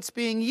lot how it's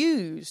being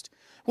used.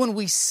 When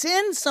we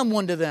send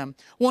someone to them,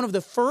 one of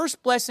the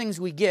first blessings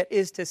we get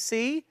is to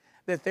see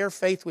that their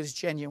faith was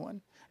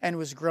genuine and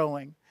was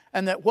growing.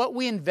 And that what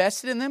we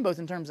invested in them, both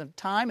in terms of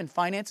time and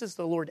finances,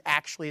 the Lord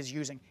actually is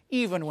using,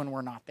 even when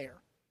we're not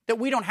there. That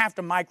we don't have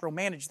to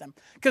micromanage them,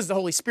 because the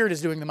Holy Spirit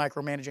is doing the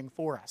micromanaging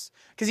for us.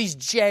 Because He's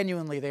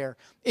genuinely there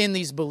in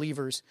these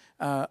believers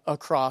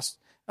across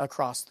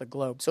the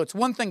globe. So it's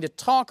one thing to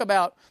talk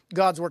about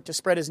God's work to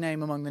spread His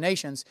name among the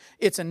nations.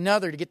 It's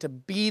another to get to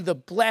be the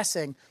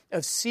blessing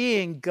of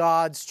seeing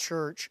God's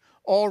church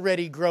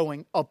already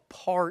growing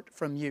apart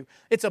from you.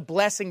 It's a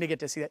blessing to get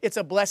to see that. It's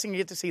a blessing to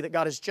get to see that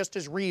God is just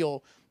as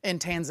real in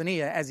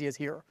Tanzania as He is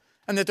here.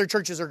 And that their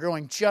churches are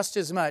growing just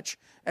as much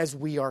as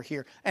we are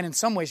here. And in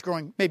some ways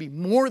growing maybe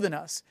more than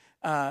us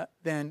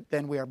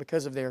than we are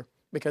because of their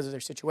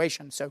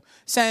situation. So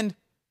send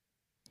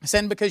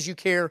because you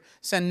care.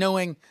 Send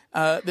knowing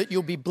that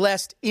you'll be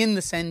blessed in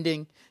the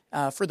sending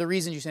for the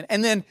reason you send.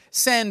 And then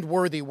send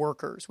worthy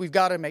workers. We've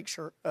got to make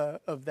sure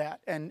of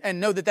that and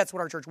know that that's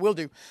what our church will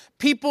do.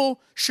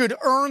 People should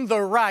earn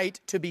the right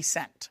to be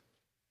sent.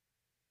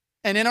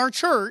 And in our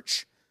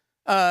church,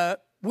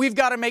 we've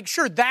got to make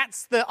sure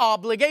that's the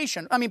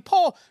obligation. I mean,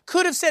 Paul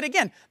could have said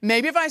again,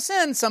 maybe if I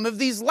send some of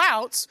these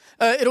louts,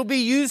 it'll be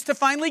used to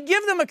finally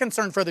give them a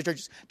concern for other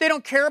churches. They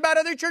don't care about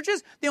other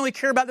churches. They only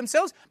care about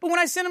themselves. But when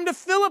I send them to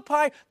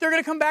Philippi, they're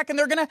going to come back and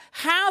they're going to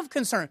have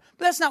concern.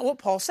 But that's not what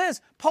Paul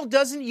says. Paul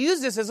doesn't use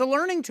this as a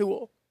learning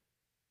tool.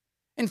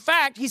 In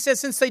fact, he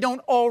says since they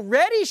don't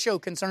already show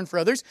concern for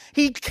others,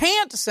 he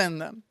can't send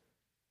them.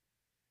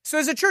 So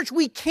as a church,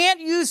 we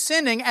can't use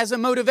sending as a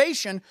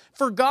motivation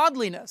for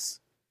godliness.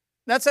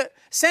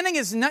 Sending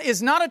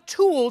is not a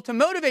tool to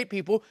motivate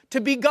people to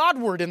be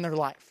Godward in their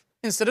life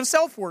instead of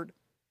selfward.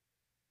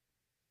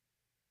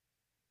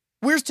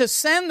 We're to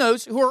send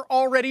those who are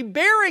already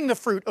bearing the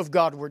fruit of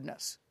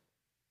Godwardness.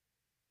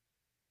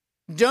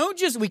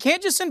 We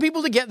can't just send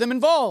people to get them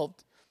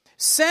involved.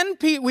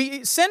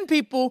 We send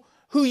people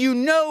who you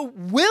know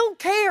will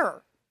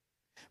care.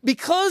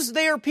 because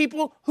they are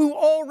people who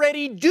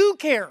already do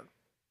care.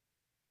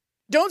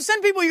 Don't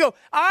send people you go,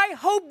 I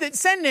hope that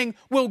sending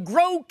will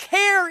grow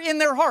care in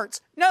their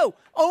hearts. No,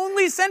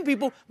 only send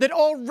people that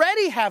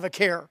already have a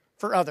care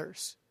for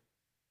others.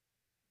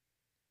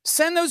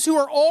 Send those who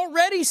are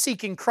already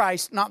seeking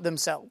Christ, not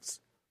themselves.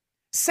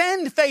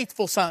 Send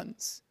faithful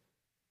sons.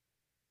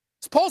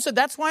 As Paul said,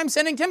 that's why I'm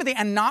sending Timothy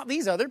and not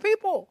these other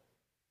people.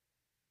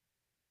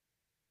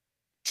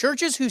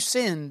 Churches who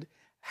send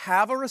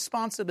have a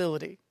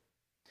responsibility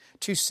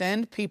to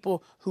send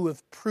people who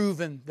have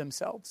proven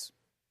themselves,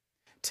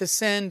 to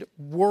send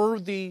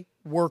worthy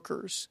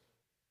workers.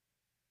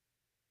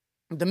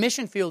 The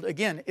mission field,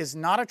 again, is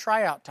not a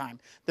tryout time.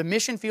 The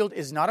mission field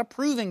is not a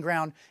proving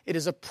ground. It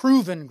is a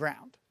proven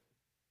ground.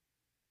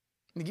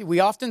 We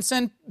often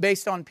send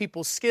based on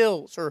people's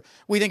skills, or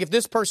we think if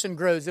this person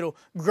grows, it'll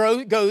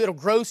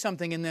grow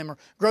something in them or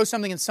grow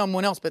something in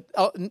someone else. But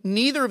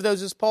neither of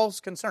those is Paul's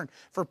concern.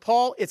 For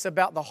Paul, it's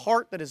about the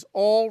heart that is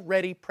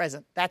already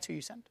present. That's who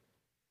you send.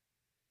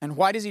 And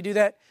why does he do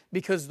that?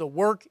 Because the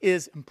work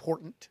is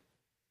important.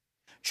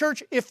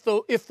 Church, if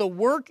the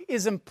work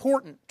is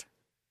important,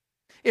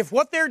 if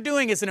what they're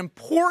doing is an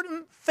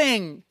important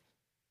thing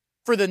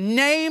for the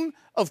name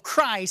of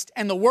Christ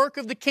and the work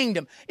of the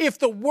kingdom, if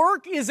the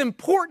work is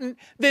important,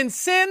 then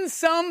send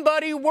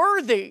somebody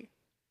worthy.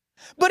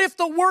 But if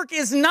the work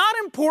is not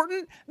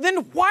important, then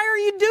why are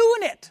you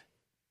doing it?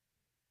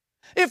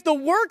 If the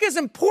work is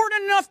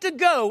important enough to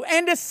go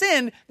and to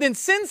send, then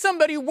send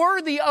somebody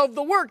worthy of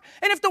the work.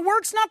 And if the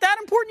work's not that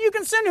important, you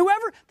can send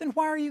whoever, then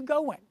why are you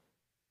going?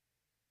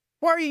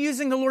 Why are you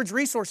using the Lord's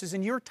resources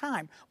in your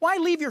time? Why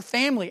leave your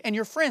family and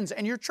your friends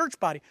and your church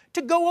body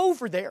to go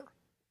over there?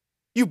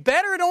 You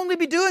better only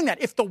be doing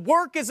that if the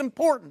work is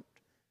important.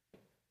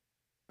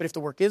 But if the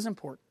work is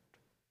important,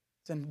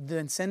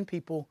 then send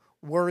people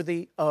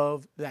worthy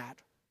of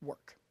that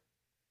work.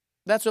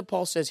 That's what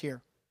Paul says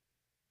here.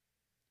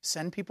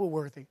 Send people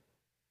worthy.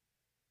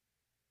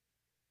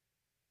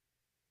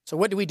 So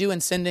what do we do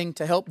in sending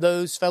to help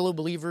those fellow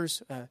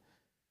believers?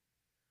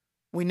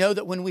 We know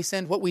that when we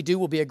send, what we do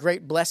will be a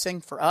great blessing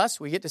for us.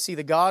 We get to see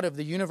the God of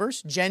the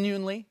universe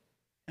genuinely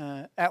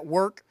at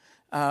work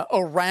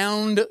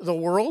around the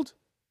world.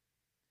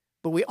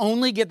 But we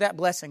only get that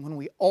blessing when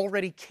we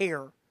already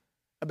care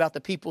about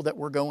the people that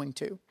we're going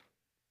to.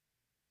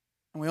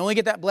 And we only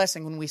get that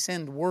blessing when we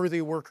send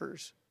worthy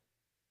workers.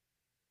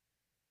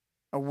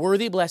 A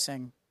worthy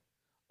blessing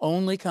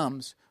only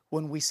comes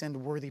when we send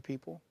worthy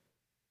people.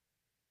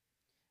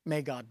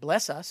 May God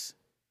bless us,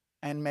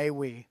 and may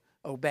we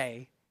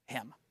obey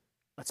Him.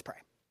 Let's pray.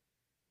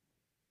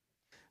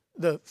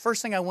 The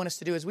first thing I want us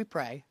to do as we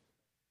pray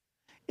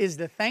is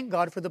to thank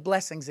God for the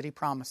blessings that He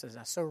promises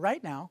us. So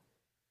right now,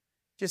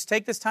 just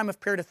take this time of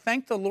prayer to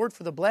thank the Lord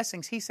for the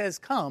blessings He says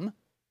come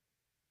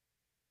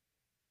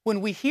when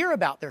we hear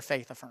about their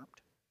faith affirmed.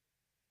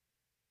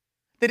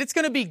 That it's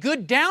going to be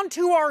good down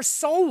to our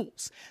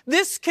souls.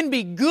 This can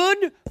be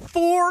good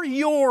for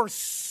your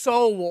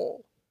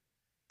soul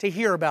to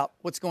hear about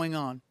what's going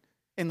on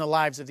in the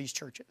lives of these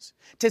churches.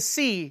 To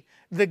see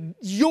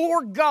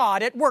your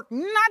God at work,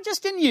 not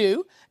just in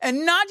you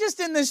and not just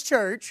in this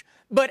church,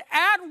 but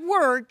at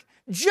work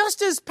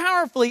just as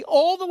powerfully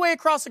all the way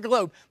across the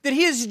globe. That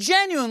He is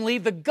genuinely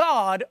the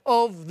God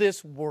of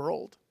this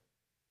world.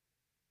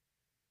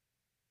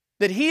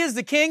 That He is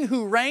the King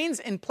who reigns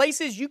in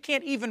places you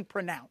can't even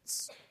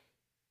pronounce.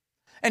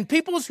 And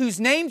peoples whose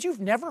names you've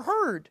never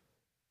heard.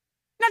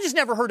 Not just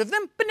never heard of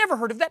them, but never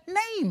heard of that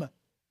name.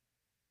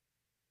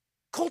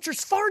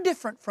 Culture's far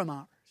different from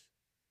ours.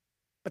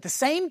 But the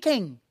same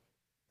King,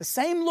 the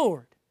same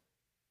Lord.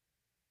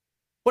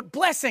 What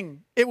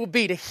blessing it will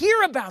be to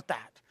hear about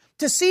that.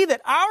 To see that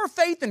our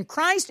faith in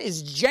Christ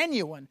is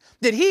genuine.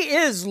 That He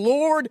is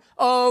Lord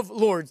of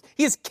Lords.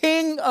 He is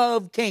King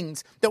of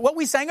Kings. That what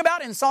we sang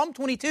about in Psalm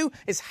 22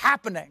 is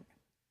happening.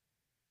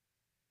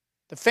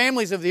 The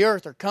families of the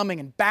earth are coming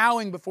and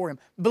bowing before Him,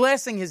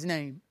 blessing His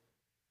name.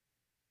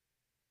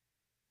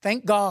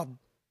 Thank God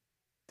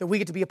that we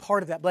get to be a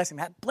part of that blessing.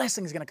 That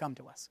blessing is going to come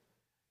to us.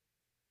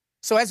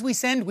 So as we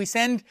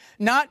send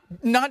not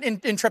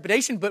in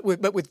trepidation, but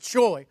with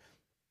joy.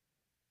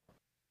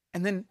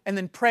 And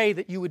then pray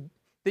that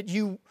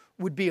you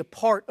would be a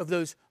part of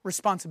those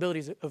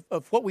responsibilities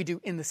of what we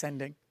do in the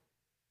sending.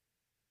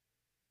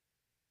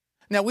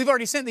 Now, we've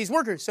already sent these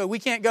workers, so we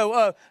can't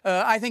go,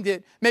 I think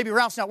that maybe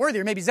Ralph's not worthy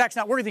or maybe Zach's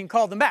not worthy and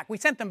call them back. We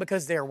sent them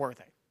because they're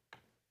worthy.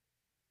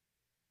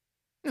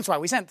 That's why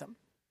we sent them.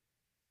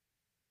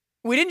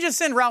 We didn't just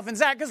send Ralph and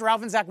Zach because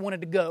Ralph and Zach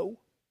wanted to go.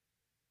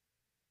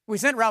 We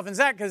sent Ralph and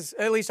Zach because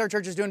at least our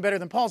church is doing better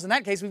than Paul's. In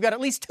that case, we've got at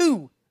least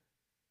two.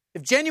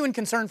 Of genuine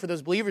concern for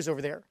those believers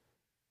over there.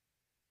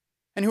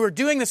 And who are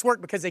doing this work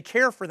because they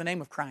care for the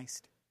name of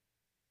Christ.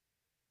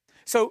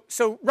 So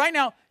right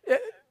now,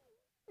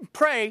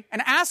 pray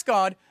and ask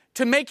God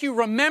to make you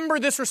remember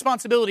this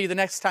responsibility the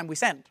next time we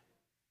send.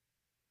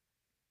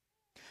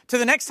 To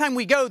the next time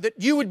we go, that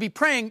you would be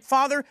praying,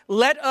 Father,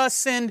 let us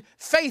send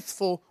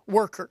faithful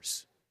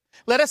workers.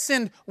 Let us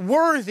send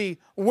worthy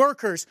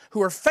workers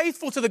who are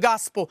faithful to the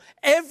gospel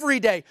every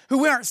day, who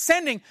we aren't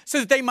sending so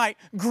that they might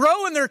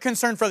grow in their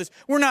concern for others.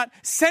 We're not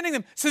sending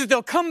them so that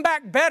they'll come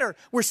back better.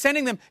 We're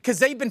sending them because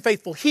they've been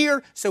faithful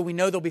here, so we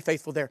know they'll be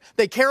faithful there.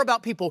 They care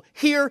about people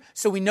here,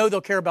 so we know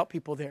they'll care about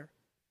people there.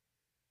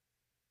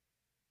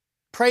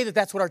 Pray that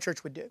that's what our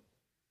church would do,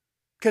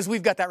 because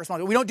we've got that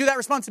responsibility. We don't do that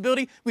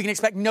responsibility, we can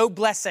expect no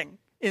blessing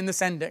in the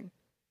sending.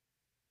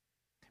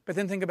 But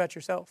then think about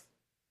yourself.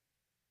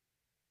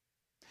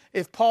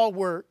 If Paul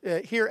were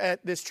here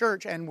at this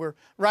church and were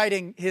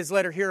writing his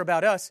letter here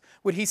about us,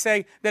 would he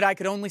say that I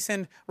could only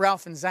send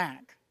Ralph and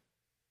Zach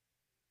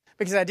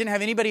because I didn't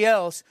have anybody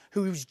else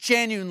who was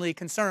genuinely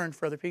concerned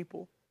for other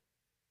people?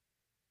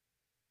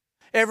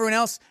 Everyone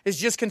else is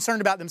just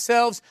concerned about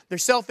themselves. They're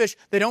selfish.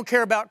 They don't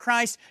care about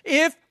Christ.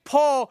 If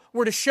Paul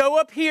were to show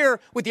up here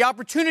with the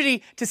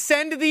opportunity to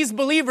send to these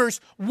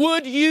believers,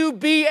 would you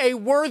be a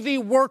worthy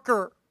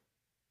worker?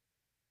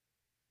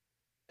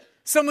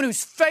 Someone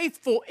who's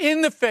faithful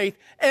in the faith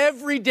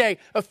every day.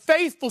 A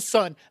faithful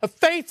son, a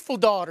faithful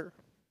daughter.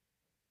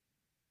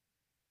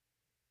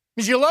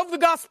 Because you love the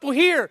gospel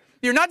here.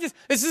 You're not just,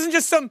 this isn't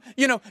just some,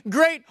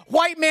 great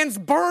white man's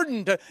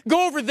burden to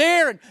go over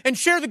there and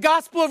share the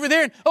gospel over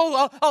there. And,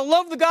 I'll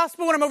love the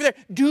gospel when I'm over there.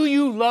 Do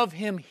you love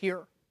him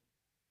here?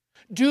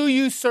 Do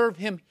you serve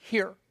him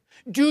here?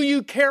 Do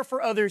you care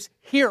for others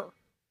here?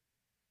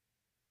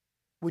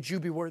 Would you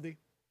be worthy?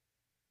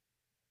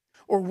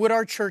 Or would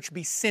our church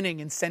be sinning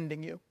in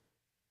sending you?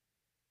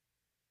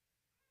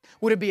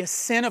 Would it be a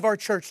sin of our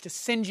church to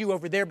send you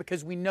over there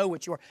because we know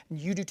what you are, and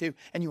you do too,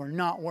 and you are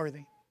not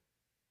worthy?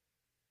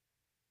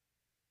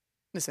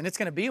 Listen, it's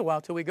going to be a while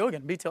till we go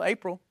again. It'll be till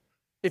April.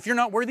 If you're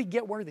not worthy,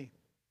 get worthy.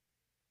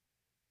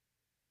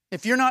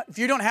 If you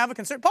don't have a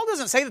concern, Paul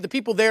doesn't say that the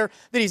people there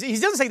that he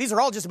doesn't say these are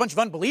all just a bunch of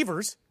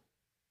unbelievers.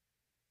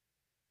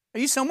 Are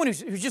you someone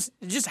who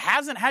just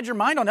hasn't had your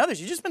mind on others?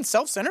 You've just been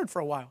self-centered for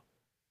a while.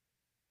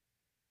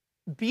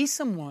 Be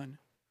someone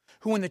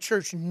who, when the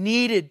church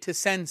needed to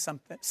send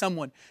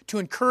someone to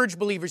encourage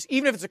believers,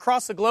 even if it's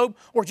across the globe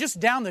or just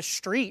down the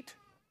street,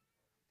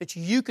 that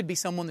you could be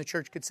someone the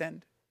church could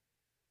send.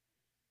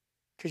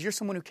 Because you're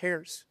someone who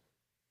cares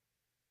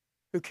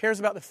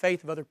about the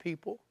faith of other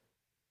people,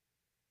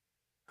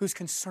 who's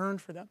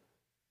concerned for them,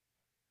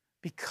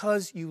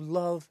 because you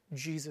love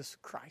Jesus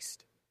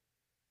Christ.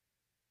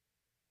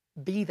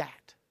 Be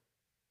that.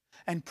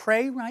 And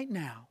pray right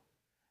now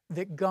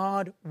that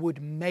God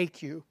would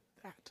make you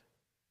that.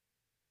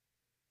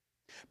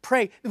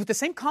 Pray with the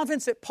same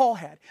confidence that Paul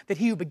had, that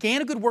he who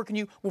began a good work in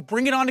you will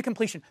bring it on to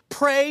completion.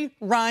 Pray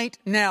right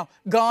now.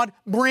 God,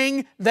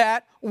 bring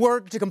that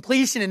work to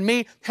completion in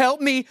me. Help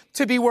me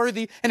to be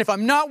worthy. And if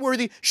I'm not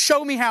worthy,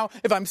 show me how.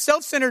 If I'm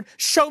self-centered,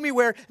 show me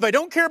where. If I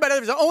don't care about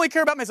others, I only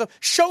care about myself,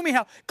 show me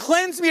how.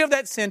 Cleanse me of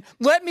that sin.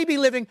 Let me be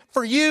living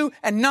for you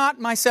and not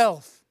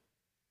myself.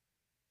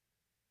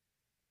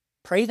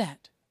 Pray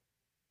that.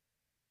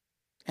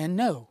 And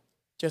know,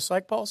 just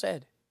like Paul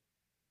said,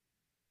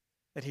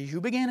 that he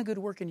who began a good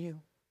work in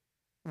you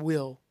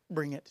will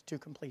bring it to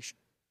completion.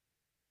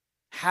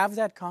 Have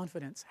that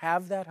confidence.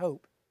 Have that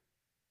hope.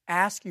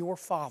 Ask your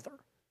Father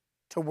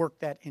to work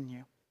that in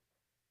you.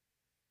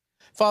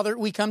 Father,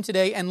 we come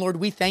today, and Lord,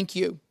 we thank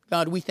you.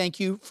 God, we thank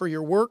you for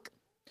your work.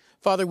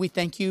 Father, we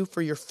thank you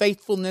for your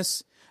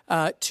faithfulness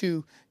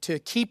to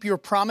keep your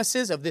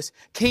promises of this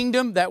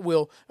kingdom that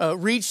will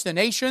reach the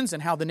nations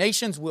and how the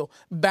nations will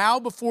bow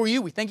before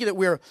you. We thank you that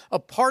we're a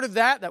part of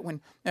that, that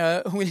when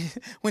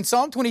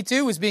Psalm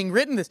 22 was being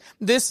written,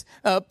 this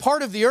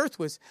part of the earth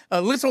was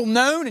little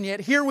known, and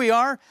yet here we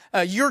are,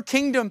 your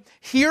kingdom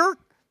here.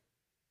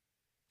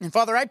 And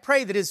Father, I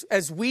pray that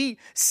as we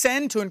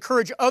send to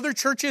encourage other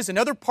churches in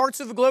other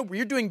parts of the globe where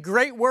you're doing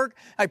great work,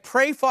 I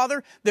pray,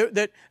 Father,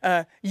 that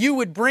you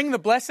would bring the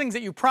blessings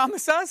that you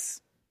promise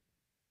us.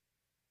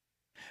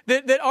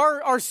 That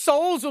our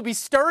souls will be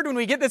stirred when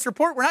we get this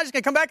report. We're not just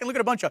going to come back and look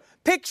at a bunch of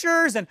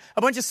pictures and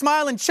a bunch of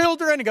smiling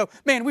children and go,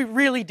 man, we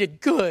really did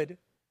good.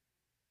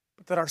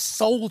 But that our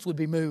souls would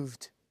be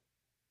moved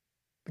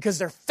because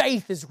their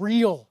faith is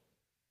real.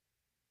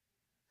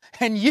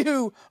 And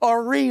you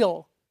are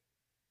real.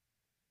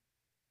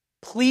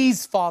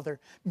 Please, Father,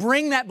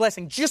 bring that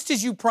blessing just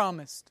as you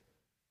promised.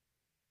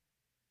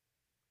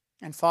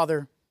 And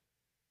Father,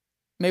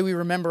 may we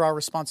remember our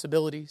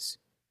responsibilities.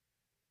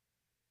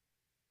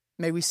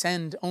 May we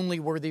send only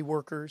worthy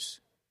workers.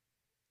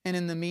 And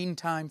in the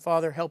meantime,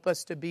 Father, help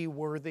us to be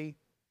worthy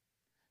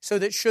so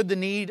that should the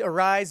need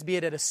arise, be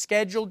it at a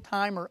scheduled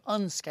time or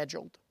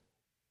unscheduled,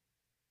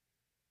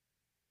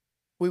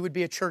 we would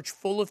be a church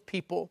full of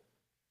people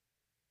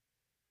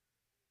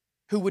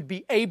who would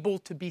be able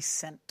to be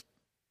sent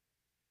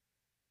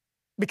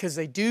because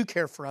they do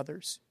care for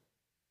others,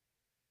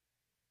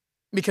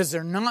 because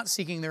they're not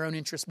seeking their own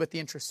interests but the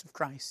interests of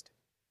Christ.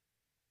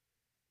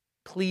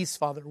 Please,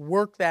 Father,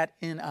 work that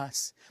in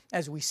us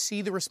as we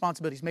see the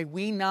responsibilities. May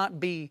we not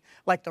be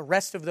like the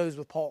rest of those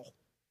with Paul.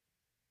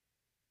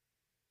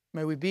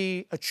 May we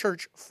be a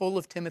church full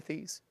of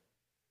Timothys,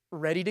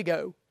 ready to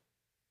go,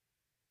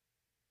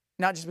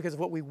 not just because of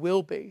what we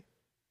will be,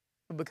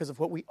 but because of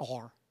what we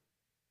are.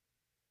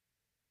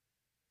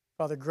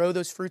 Father, grow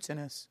those fruits in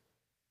us.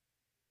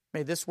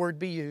 May this word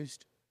be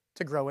used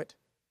to grow it.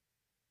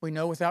 We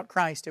know without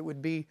Christ it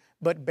would be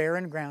but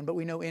barren ground, but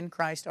we know in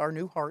Christ our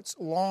new hearts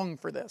long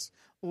for this,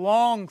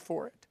 long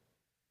for it.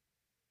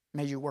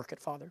 May you work it,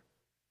 Father.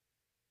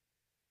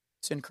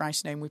 It's in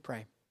Christ's name we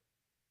pray.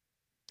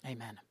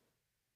 Amen.